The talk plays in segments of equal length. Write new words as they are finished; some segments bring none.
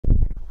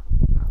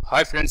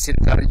Hi friends,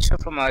 it's Aditya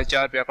from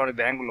Aditya RPA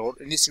Bangalore.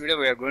 In this video,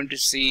 we are going to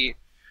see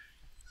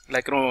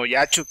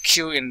to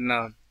queue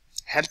in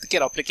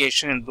healthcare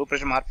application in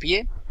BluePrism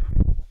RPA.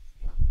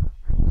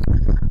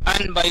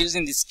 And by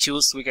using these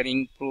queues, we can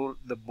improve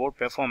the board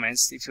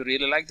performance. If you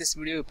really like this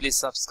video, please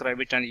subscribe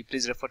it and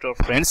please refer to our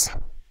friends.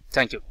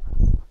 Thank you.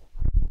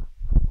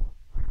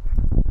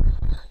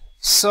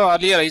 So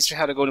earlier I used to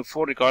have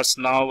 4 records.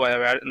 Now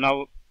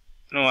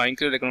I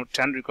include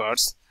 10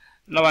 records.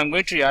 Now I'm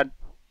going to add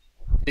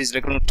these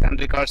 10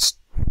 records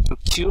to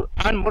queue,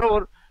 and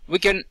moreover we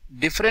can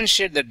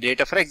differentiate the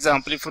data. For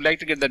example, if you like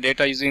to get the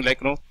data using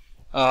only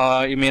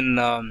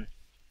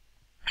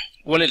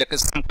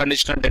some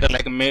conditional data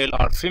like male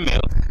or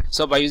female,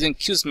 so by using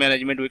queues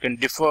management we can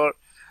differ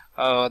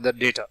the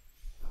data.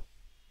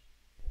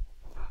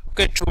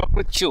 Okay, to work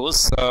with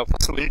queues,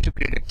 first we need to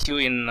create a queue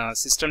in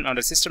system.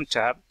 Under system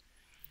tab,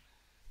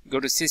 go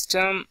to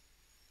system,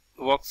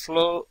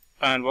 workflow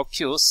and work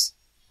queues,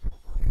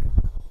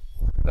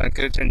 and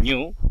create a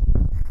new,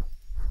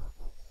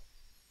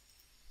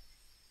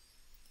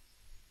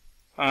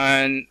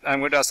 and I'm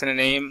going to assign a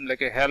name like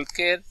a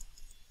healthcare,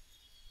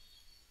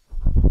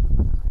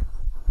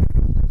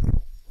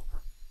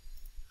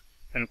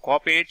 and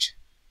copy it,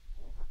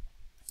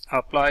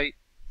 apply,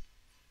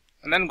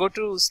 and then go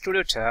to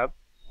studio tab,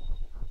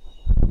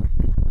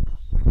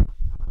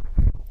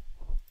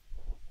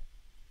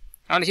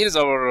 and here is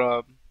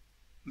our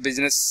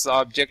business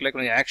object,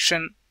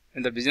 action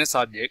in the business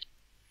object.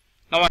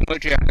 Now I'm going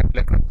to add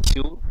a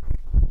queue.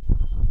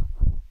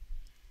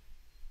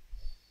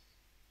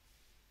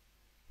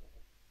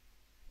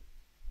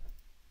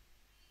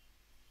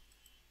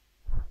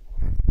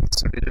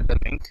 So delete the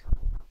link.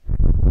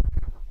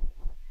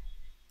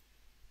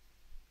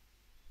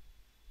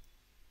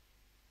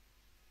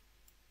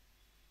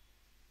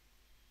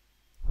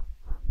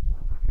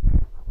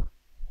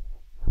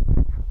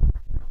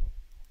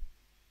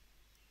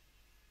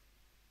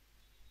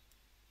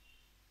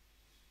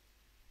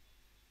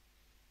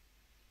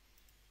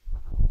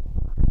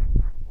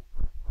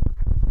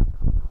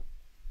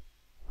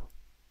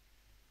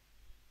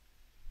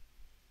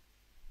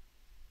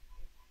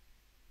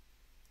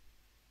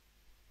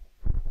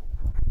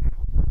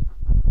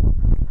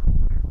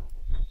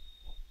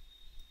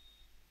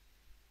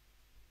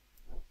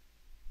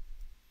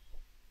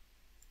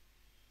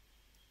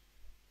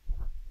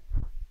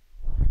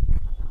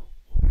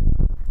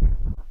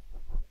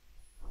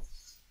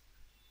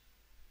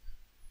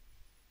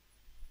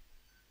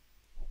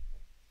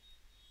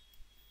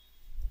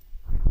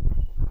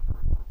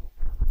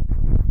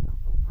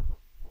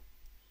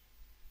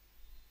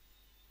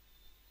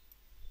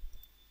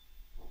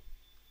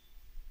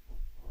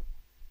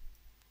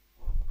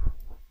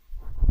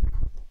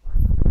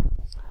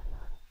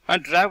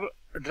 And drag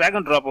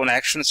and drop on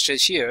action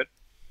stage here,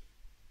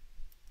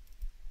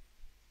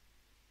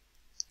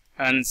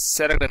 and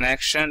select an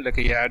action like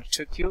a add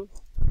to queue.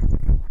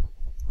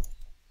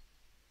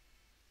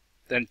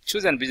 Then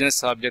choose a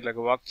business object like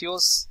a work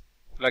queues,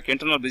 like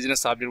internal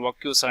business object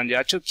work queues, and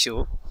add to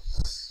queue.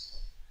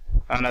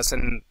 And as a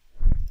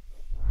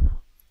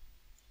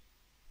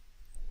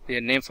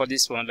name for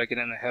this one, like in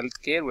a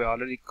healthcare, we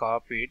already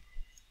copied,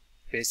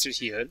 pasted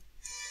here.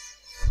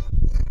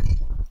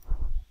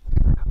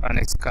 And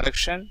next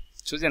collection,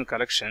 choose a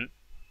collection,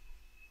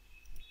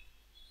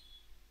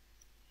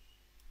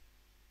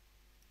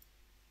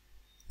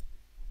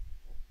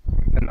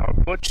 and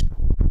output,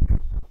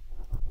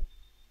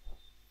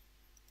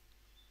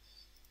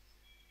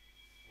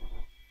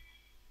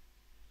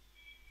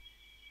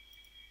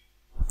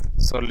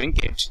 so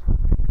link it,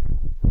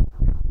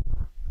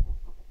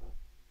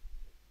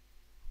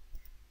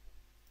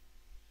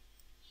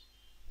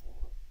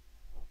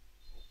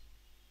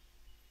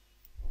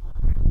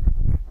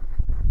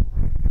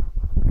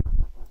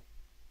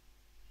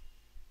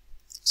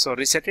 so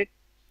reset it.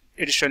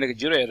 It is showing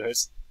 0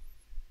 errors.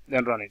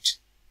 Then run it.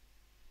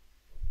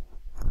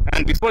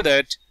 And before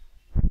that,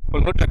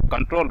 we'll go to the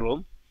control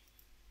room.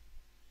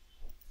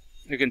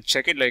 You can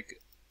check it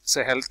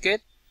say healthcare.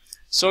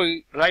 So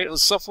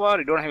so far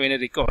you don't have any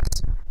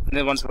records. And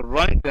then once we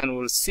run it, then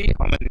we'll see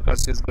how many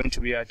records is going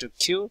to be added to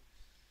queue.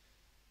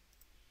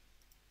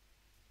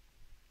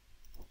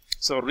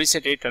 So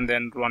reset it and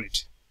then run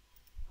it.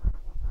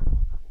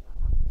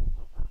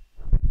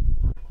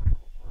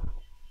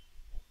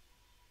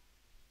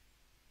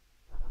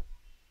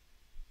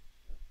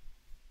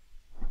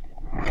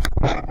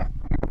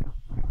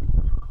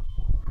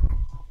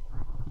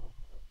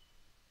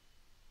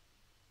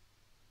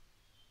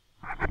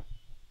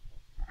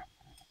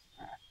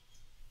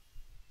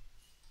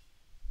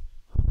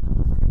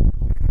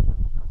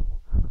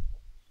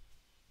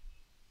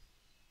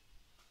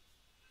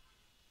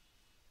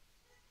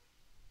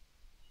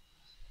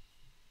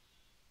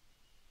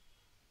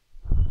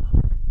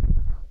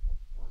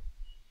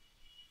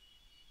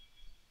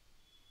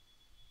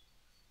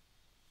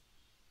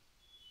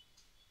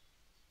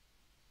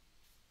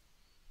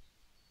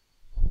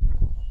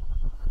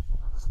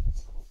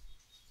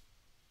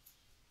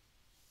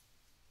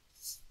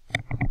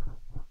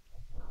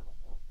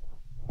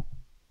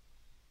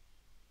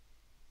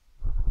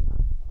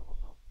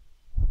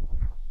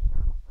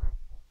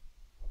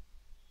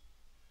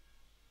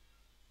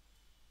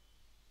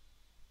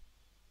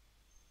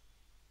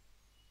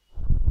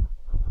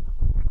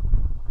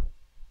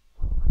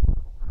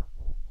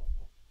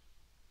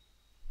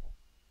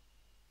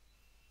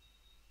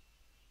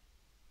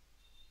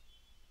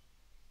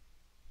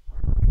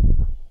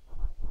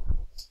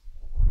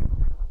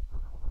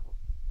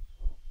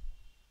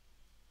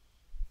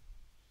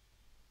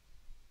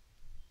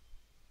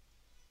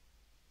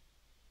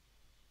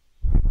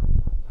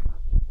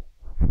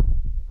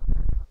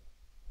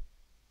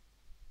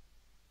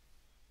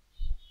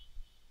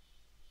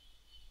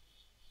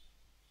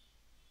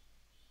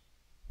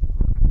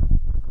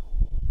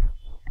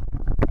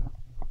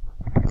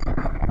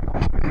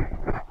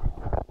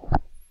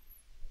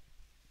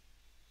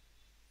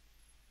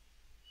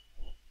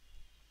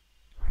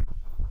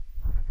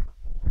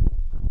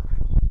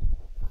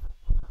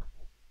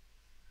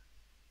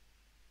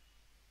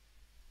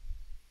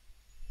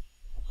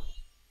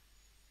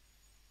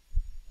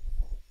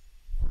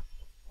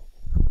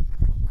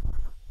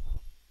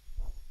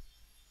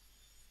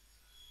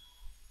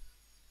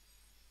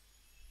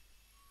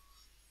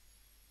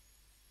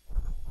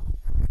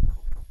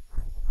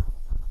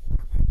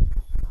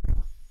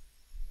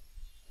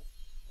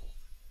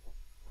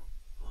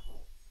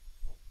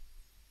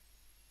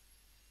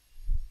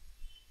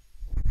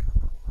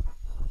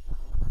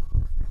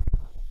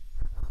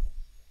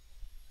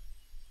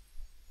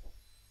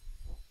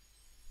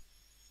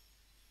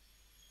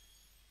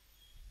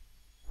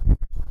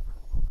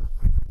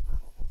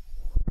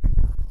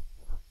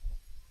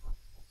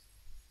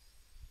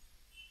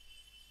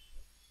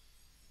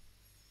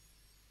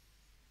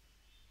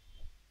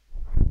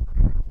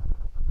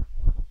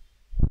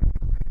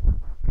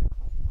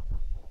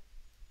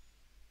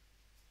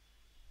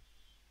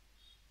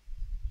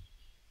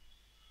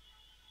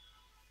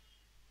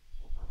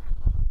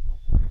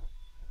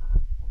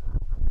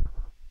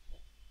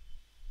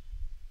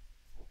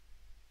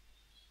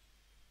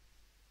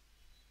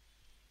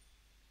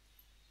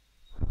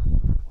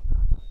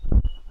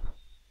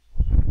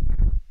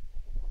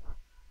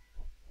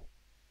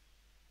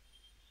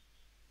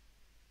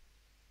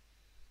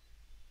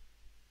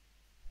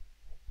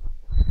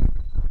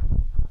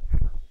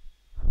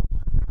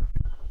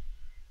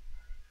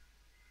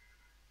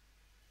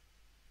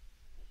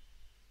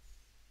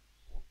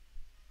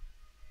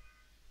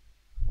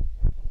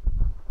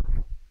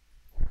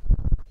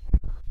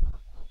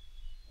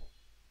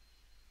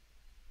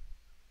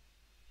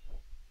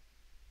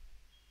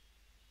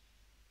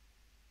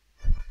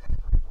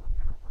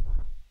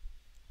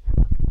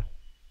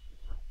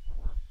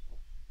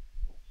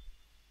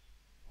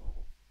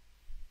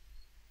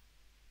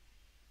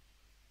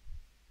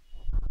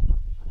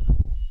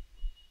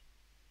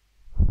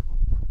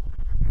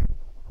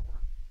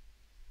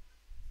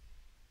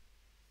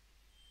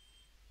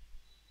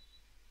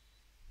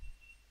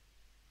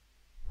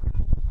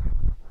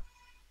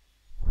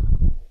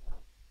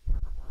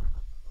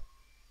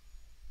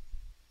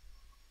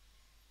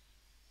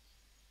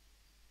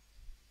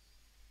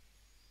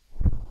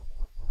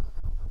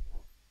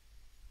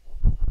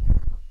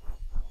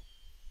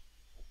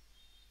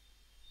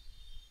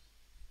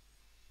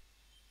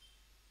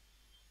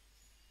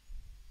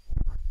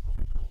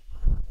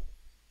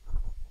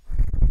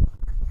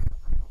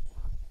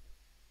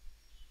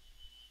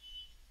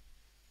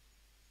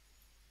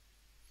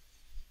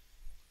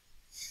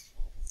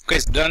 Okay,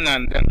 it's done,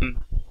 and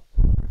then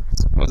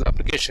close the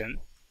application.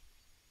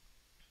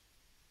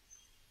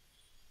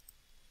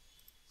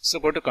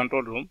 So go to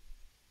control room.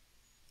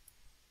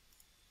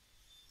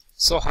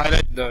 So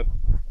highlight the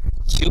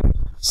queue.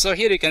 So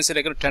here you can see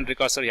like 10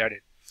 records are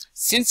added.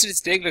 Since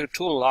it's taking like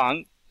too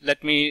long,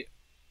 let me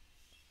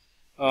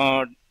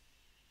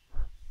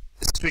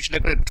switch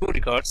like 2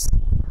 records.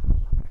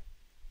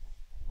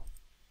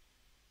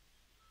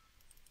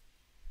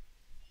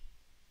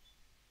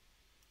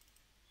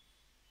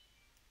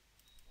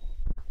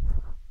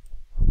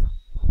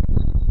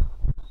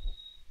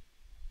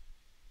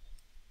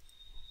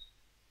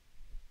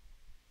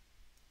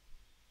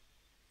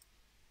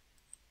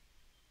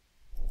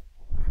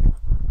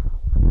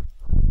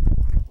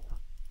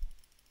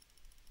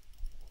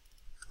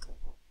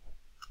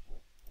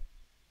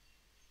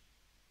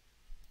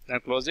 Then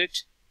close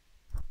it.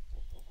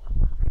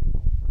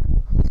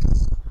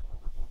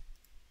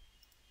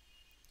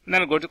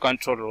 Then go to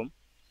control room.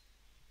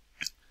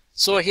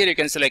 So here you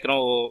can see like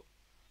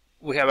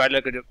we have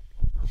added like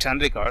 10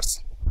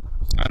 records,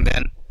 and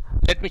then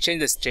let me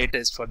change the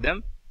status for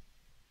them.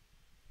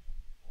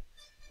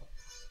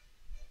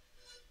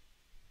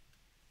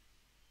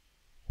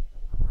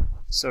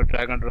 So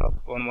drag and drop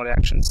one more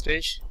action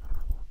stage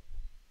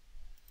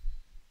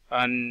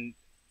and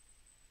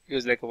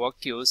use like a work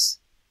queues,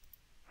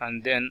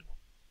 and then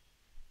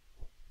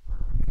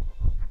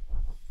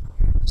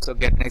so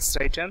get next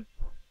item.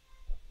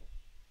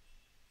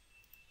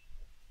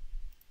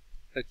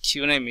 The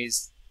queue name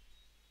is,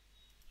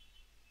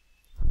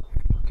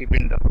 keep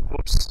in double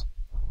quotes,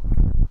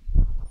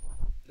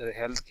 the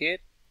healthcare.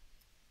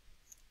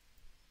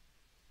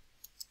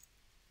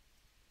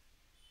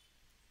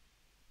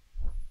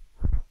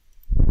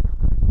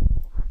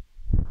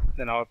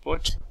 Then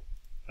output,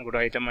 and go to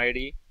item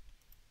ID.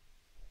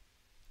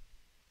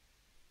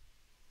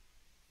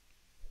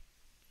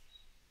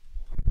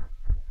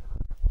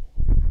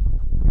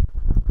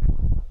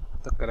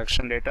 The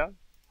collection data,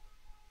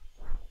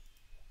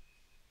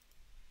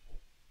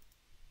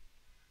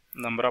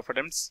 number of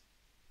attempts,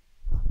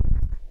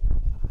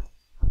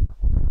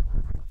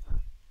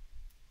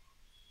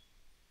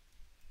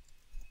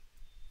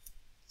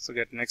 so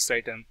get next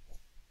item.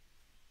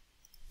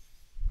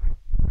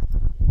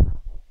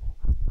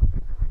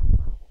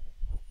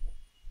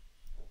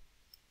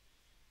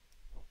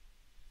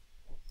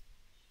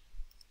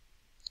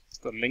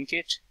 So link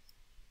it,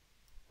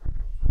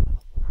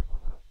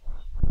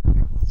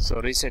 so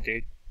reset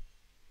it,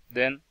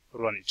 then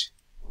run it.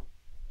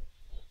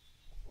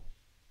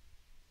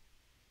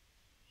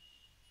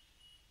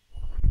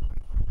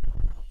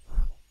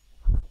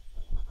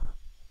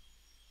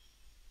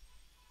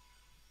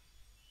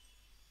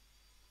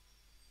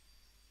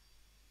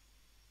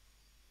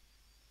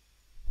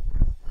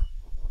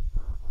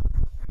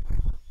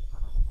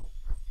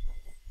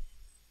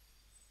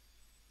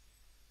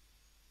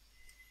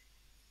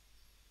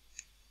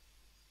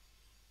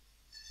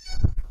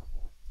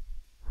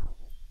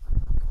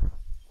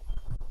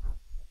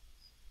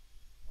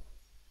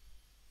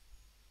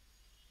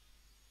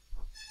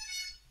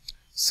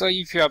 So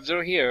if you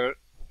observe here,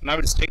 now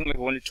it's taking like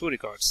only 2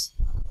 records.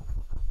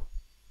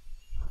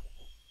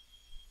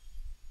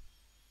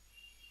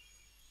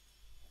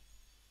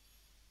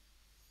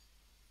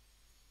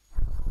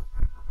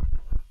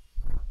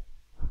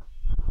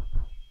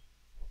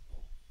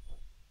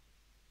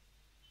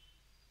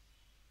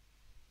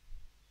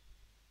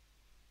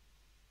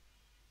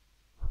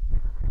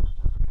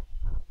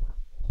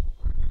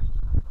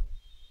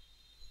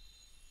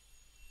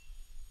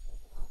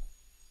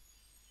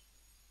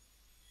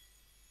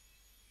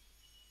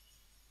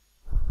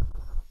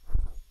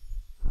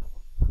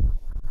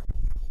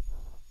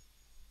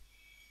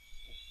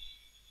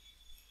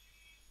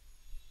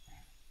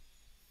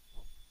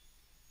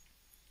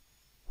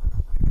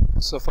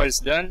 So far it's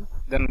done,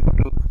 then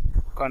go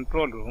to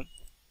control room.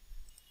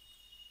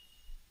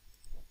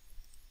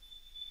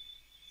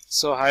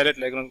 So highlight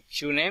like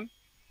queue name.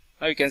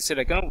 Now you can see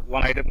like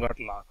one item got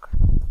locked.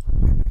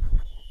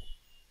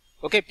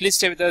 Okay, please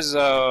stay with us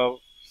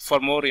for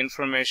more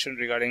information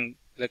regarding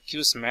the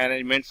queues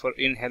management for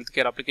in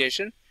healthcare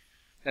application.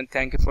 And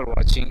thank you for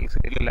watching. If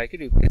you really like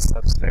it, you please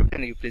subscribe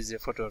and you please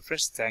refer to our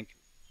friends. Thank you.